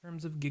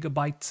terms of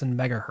gigabytes and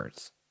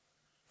megahertz.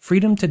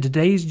 Freedom to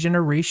today's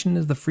generation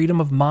is the freedom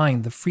of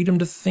mind, the freedom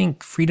to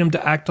think, freedom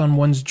to act on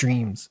one's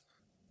dreams.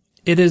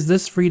 It is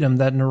this freedom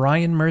that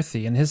Narayan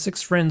Murthy and his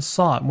 6 friends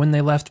sought when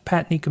they left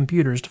Patni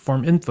Computers to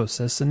form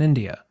Infosys in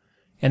India.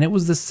 And it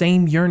was the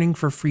same yearning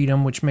for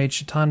freedom which made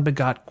Chetan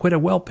Bhagat quit a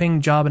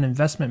well-paying job in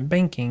investment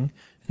banking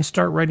and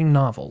start writing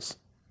novels.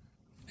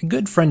 A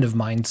good friend of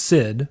mine,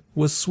 Sid,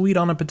 was sweet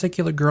on a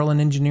particular girl in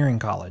engineering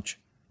college.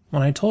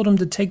 When I told him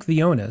to take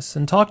the onus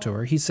and talk to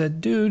her, he said,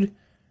 "Dude,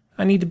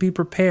 I need to be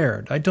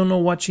prepared. I don't know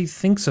what she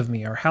thinks of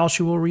me or how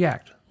she will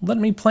react. Let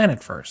me plan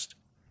it first."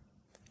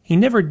 He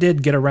never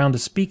did get around to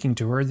speaking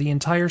to her the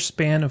entire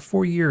span of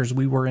 4 years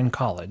we were in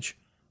college.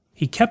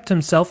 He kept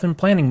himself in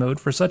planning mode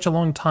for such a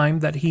long time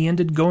that he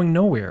ended going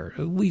nowhere,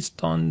 at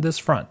least on this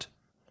front.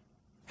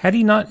 Had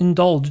he not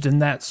indulged in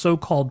that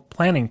so-called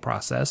planning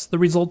process, the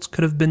results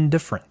could have been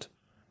different.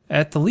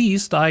 At the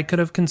least, I could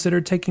have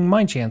considered taking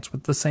my chance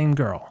with the same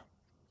girl.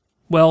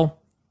 Well,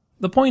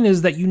 the point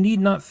is that you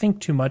need not think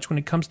too much when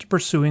it comes to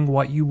pursuing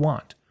what you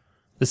want.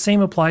 The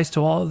same applies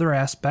to all other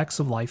aspects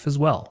of life as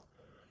well.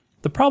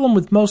 The problem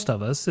with most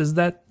of us is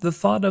that the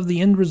thought of the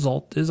end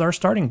result is our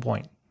starting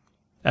point.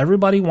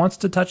 Everybody wants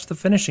to touch the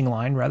finishing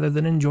line rather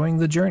than enjoying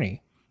the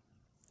journey.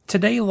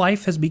 Today,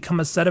 life has become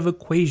a set of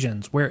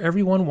equations where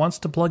everyone wants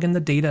to plug in the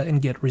data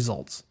and get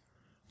results.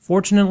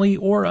 Fortunately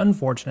or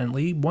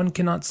unfortunately, one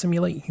cannot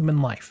simulate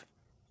human life.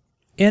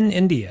 In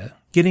India,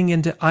 getting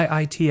into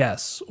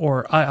IITS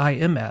or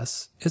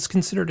IIMS is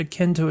considered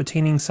akin to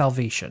attaining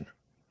salvation.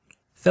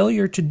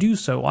 Failure to do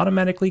so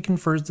automatically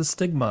confers the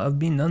stigma of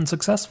being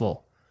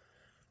unsuccessful.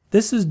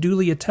 This is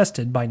duly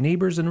attested by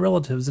neighbors and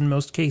relatives in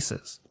most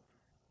cases.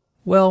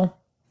 Well,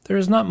 there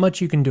is not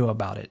much you can do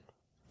about it.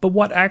 But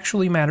what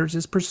actually matters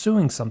is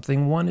pursuing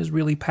something one is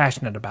really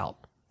passionate about.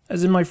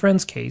 As in my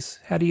friend's case,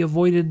 had he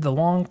avoided the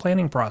long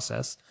planning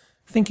process,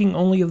 thinking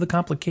only of the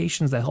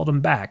complications that held him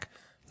back,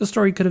 the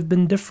story could have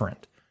been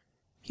different.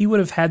 He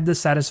would have had the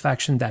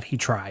satisfaction that he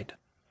tried.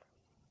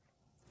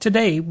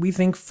 Today, we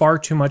think far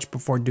too much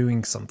before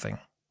doing something.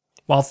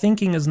 While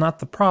thinking is not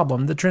the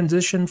problem, the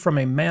transition from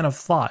a man of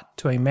thought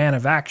to a man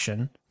of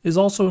action is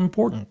also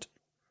important.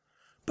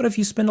 But if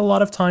you spend a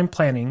lot of time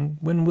planning,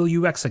 when will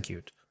you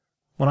execute?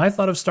 When I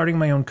thought of starting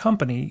my own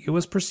company, it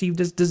was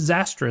perceived as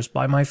disastrous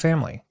by my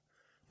family.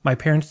 My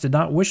parents did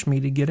not wish me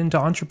to get into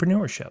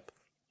entrepreneurship.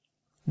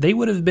 They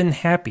would have been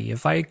happy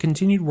if I had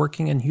continued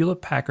working in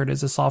Hewlett-Packard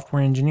as a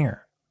software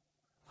engineer.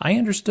 I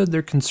understood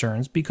their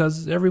concerns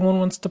because everyone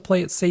wants to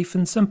play it safe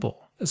and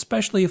simple,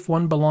 especially if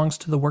one belongs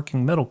to the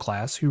working middle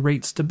class who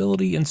rate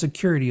stability and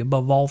security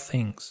above all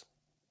things.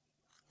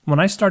 When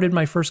I started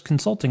my first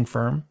consulting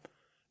firm,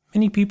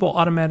 many people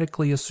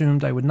automatically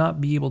assumed I would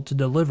not be able to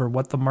deliver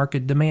what the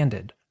market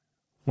demanded.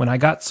 When I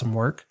got some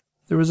work,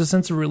 there was a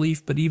sense of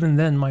relief, but even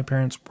then my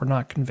parents were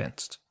not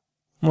convinced.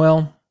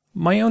 Well,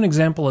 my own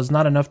example is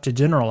not enough to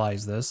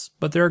generalize this,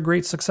 but there are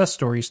great success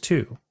stories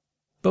too.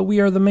 But we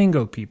are the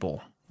mango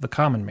people, the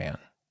common man,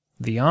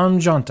 the Aam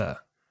Janta.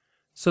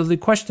 So the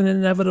question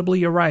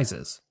inevitably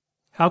arises,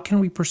 how can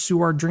we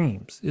pursue our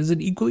dreams? Is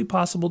it equally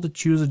possible to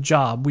choose a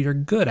job we are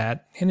good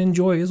at and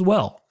enjoy as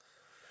well?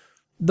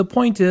 The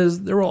point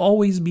is, there will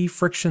always be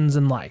frictions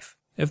in life.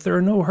 If there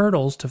are no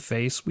hurdles to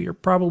face, we are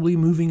probably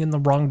moving in the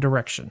wrong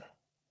direction.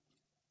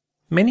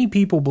 Many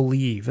people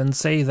believe and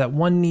say that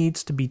one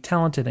needs to be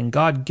talented and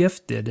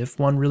God-gifted if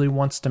one really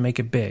wants to make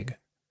it big.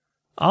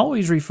 I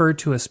always refer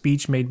to a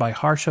speech made by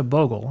Harsha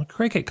Bogle, a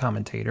cricket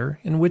commentator,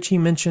 in which he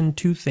mentioned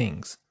 2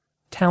 things,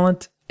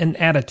 talent and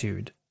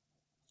attitude.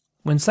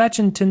 When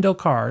Sachin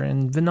Tendulkar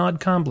and Vinod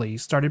Kambli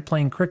started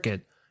playing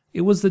cricket,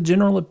 it was the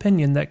general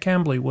opinion that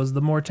Kambli was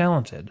the more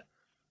talented.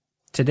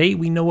 Today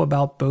we know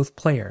about both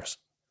players.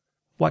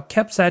 What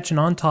kept Sachin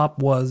on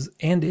top was,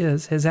 and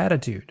is, his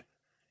attitude.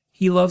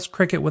 He loves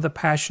cricket with a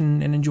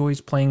passion and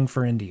enjoys playing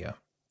for India.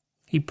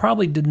 He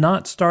probably did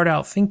not start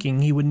out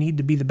thinking he would need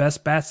to be the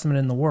best batsman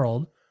in the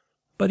world,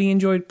 but he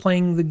enjoyed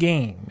playing the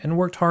game and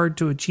worked hard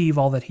to achieve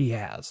all that he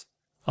has.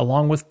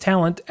 Along with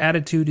talent,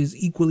 attitude is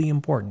equally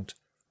important.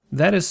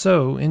 That is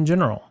so in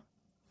general.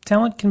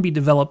 Talent can be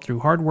developed through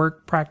hard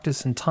work,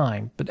 practice, and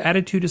time, but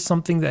attitude is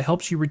something that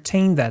helps you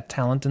retain that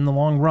talent in the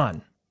long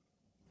run.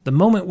 The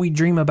moment we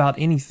dream about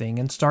anything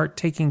and start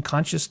taking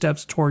conscious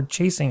steps toward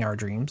chasing our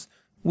dreams,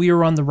 we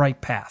are on the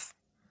right path.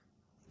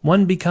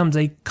 One becomes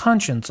a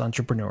conscious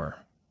entrepreneur.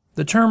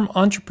 The term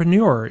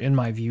entrepreneur, in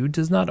my view,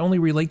 does not only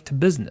relate to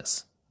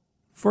business.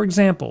 For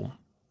example,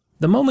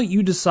 the moment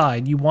you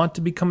decide you want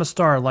to become a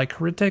star like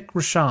Hrithik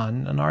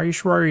Roshan and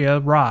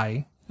Aishwarya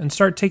Rai and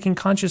start taking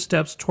conscious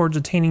steps towards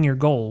attaining your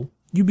goal,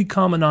 you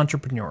become an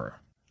entrepreneur.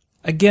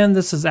 Again,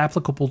 this is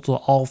applicable to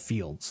all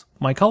fields.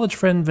 My college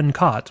friend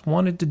Venkat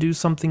wanted to do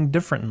something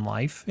different in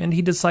life, and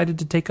he decided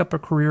to take up a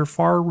career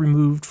far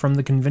removed from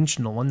the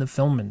conventional in the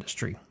film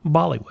industry,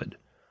 Bollywood.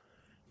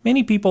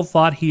 Many people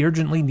thought he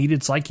urgently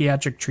needed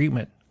psychiatric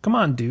treatment. Come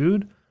on,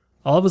 dude.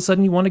 All of a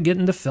sudden you want to get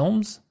into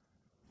films?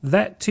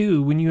 That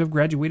too, when you have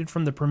graduated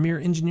from the premier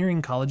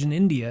engineering college in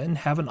India and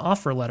have an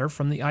offer letter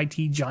from the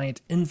IT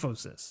giant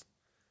Infosys.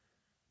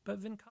 But Venkat